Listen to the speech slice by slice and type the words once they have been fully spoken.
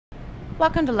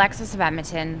Welcome to Lexus of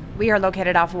Edmonton. We are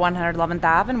located off 111th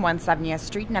Ave and 170th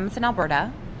Street in Edmonton,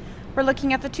 Alberta. We're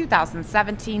looking at the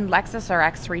 2017 Lexus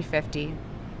RX 350.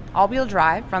 All-wheel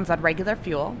drive, runs on regular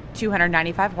fuel,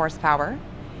 295 horsepower,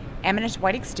 Eminent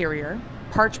White exterior,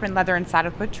 Parchment leather and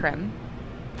saddlewood trim,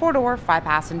 4-door,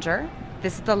 5-passenger.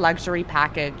 This is the luxury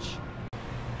package.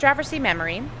 Driver's seat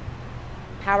memory,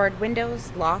 powered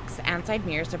windows, locks, and side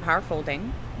mirrors are power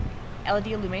folding, LED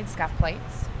illuminated scuff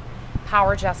plates,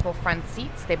 power adjustable front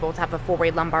seats. They both have the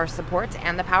 4-way lumbar support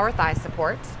and the power thigh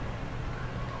support.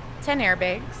 10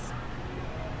 airbags.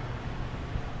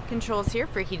 Controls here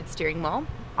for heated steering wheel,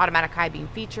 automatic high beam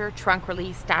feature, trunk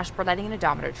release, dashboard lighting and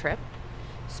odometer trip,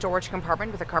 storage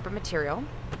compartment with a carpet material,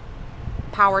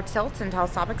 power tilt and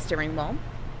telescopic steering wheel,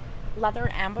 leather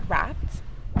and wood wrapped.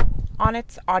 On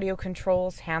it, audio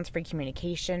controls, hands-free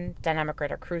communication, dynamic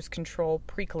radar cruise control,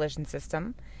 pre-collision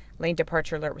system, lane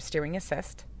departure alert with steering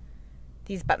assist.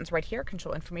 These buttons right here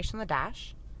control information on the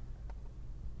dash,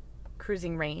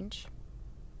 cruising range,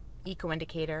 eco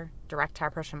indicator, direct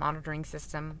tire pressure monitoring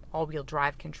system, all-wheel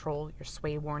drive control, your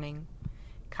sway warning,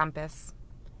 compass.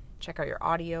 Check out your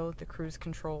audio, the cruise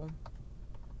control,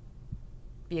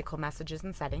 vehicle messages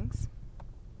and settings.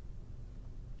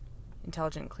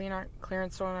 Intelligent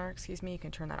clearance sonar, you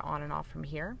can turn that on and off from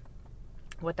here.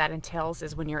 What that entails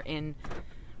is when you're in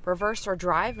reverse or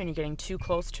drive and you're getting too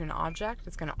close to an object,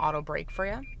 it's going to auto brake for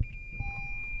you.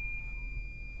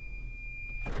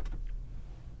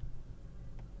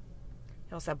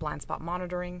 You also have blind spot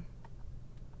monitoring,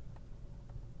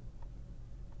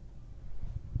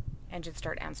 engine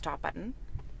start and stop button,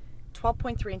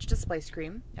 12.3-inch display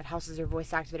screen. It houses your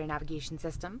voice activated navigation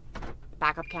system,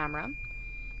 backup camera,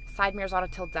 side mirrors auto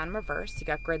tilt down and reverse. You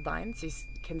got grid lines, so you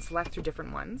can select through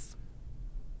different ones.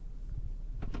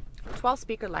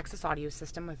 12-speaker Lexus audio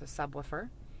system with a subwoofer,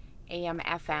 AM,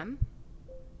 FM,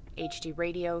 HD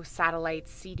radio, satellite,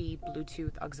 CD,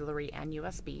 Bluetooth, auxiliary, and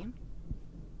USB.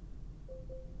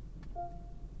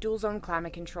 Dual zone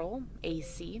climate control,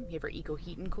 AC, you have your eco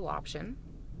heat and cool option,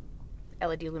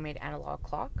 LED illuminated analog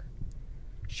clock,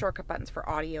 shortcut buttons for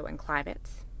audio and climate.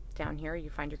 Down here you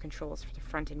find your controls for the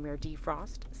front and rear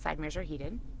defrost, side mirrors are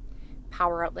heated,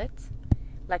 power outlet,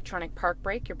 electronic park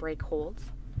brake, your brake holds,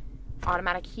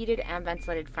 automatic heated and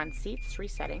ventilated front seats, 3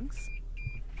 settings.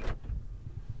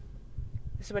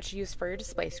 This is what you use for your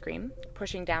display screen.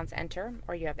 Pushing down is enter,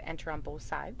 or you have enter on both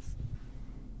sides.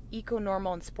 Eco,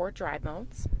 normal, and sport drive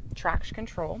modes. Traction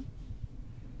control.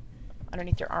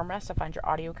 Underneath your armrest, you'll find your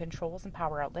audio controls and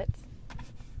power outlets.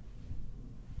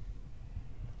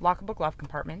 Lockable glove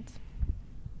compartment.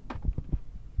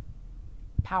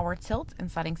 Power tilt and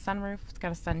sliding sunroof. It's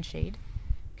got a sunshade.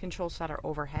 Controls that are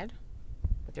overhead,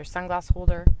 with your sunglass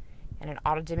holder and an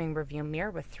auto-dimming rearview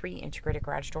mirror with 3 integrated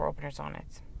garage door openers on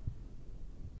it.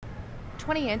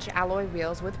 20-inch alloy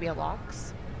wheels with wheel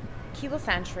locks, keyless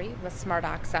entry with smart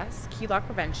access, key lock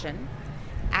prevention,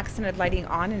 accented lighting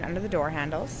on and under the door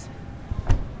handles,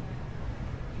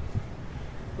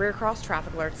 rear cross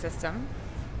traffic alert system,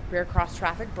 rear cross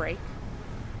traffic brake,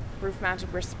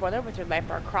 roof-mounted rear spoiler with your light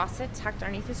bar across it tucked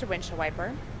underneath is your windshield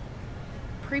wiper,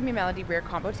 premium LED rear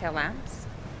combo tail lamps,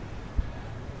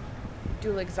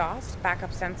 dual exhaust,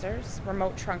 backup sensors,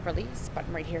 remote trunk release,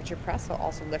 button right here to press will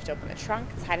also lift open the trunk.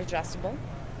 It's height adjustable.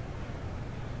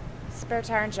 Spare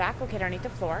tire and jack located underneath the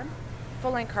floor.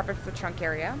 Full-length carpet for the trunk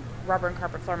area. Rubber and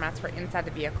carpet floor mats for inside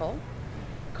the vehicle.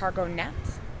 Cargo net.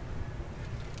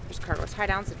 There's cargo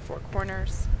tie-downs at 4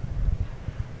 corners.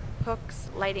 Hooks,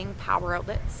 lighting, power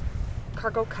outlets.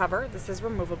 Cargo cover. This is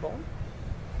removable.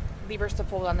 Levers to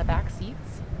fold on the back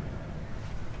seats.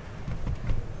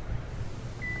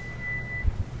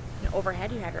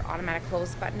 Overhead, you have your automatic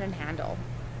close button and handle.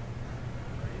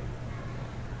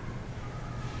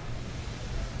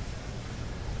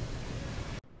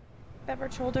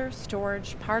 Beverage holder,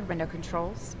 storage, powered window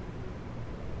controls,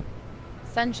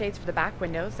 sunshades for the back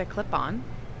windows that clip on,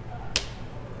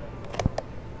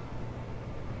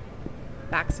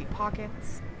 back seat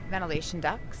pockets, ventilation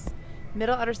ducts,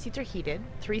 middle outer seats are heated,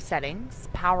 3 settings,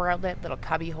 power outlet, little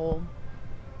cubby hole,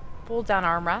 fold down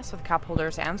armrests with cup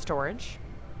holders and storage,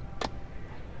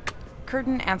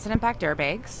 curtain and sun impact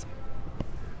airbags,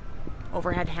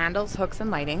 overhead handles, hooks, and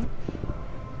lighting,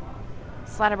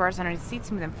 slider bars underneath the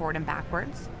seats, move them forward and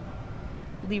backwards,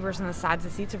 levers on the sides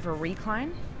of the seats are for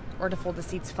recline or to fold the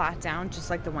seats flat down just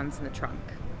like the ones in the trunk.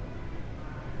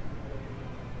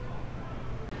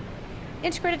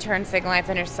 Integrated turn signal lights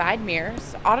on your side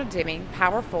mirrors, auto dimming,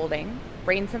 power folding,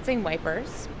 rain sensing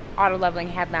wipers, auto leveling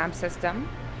headlamp system,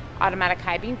 automatic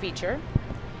high beam feature,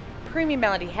 premium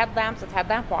LED headlamps with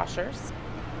headlamp washers,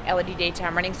 LED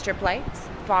daytime running strip lights,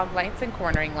 fog lights and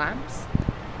cornering lamps,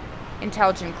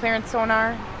 intelligent clearance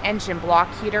sonar, engine block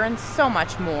heater, and so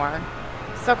much more.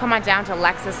 So come on down to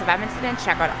Lexus of Edmonton and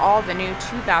check out all the new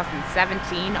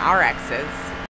 2017 RXs.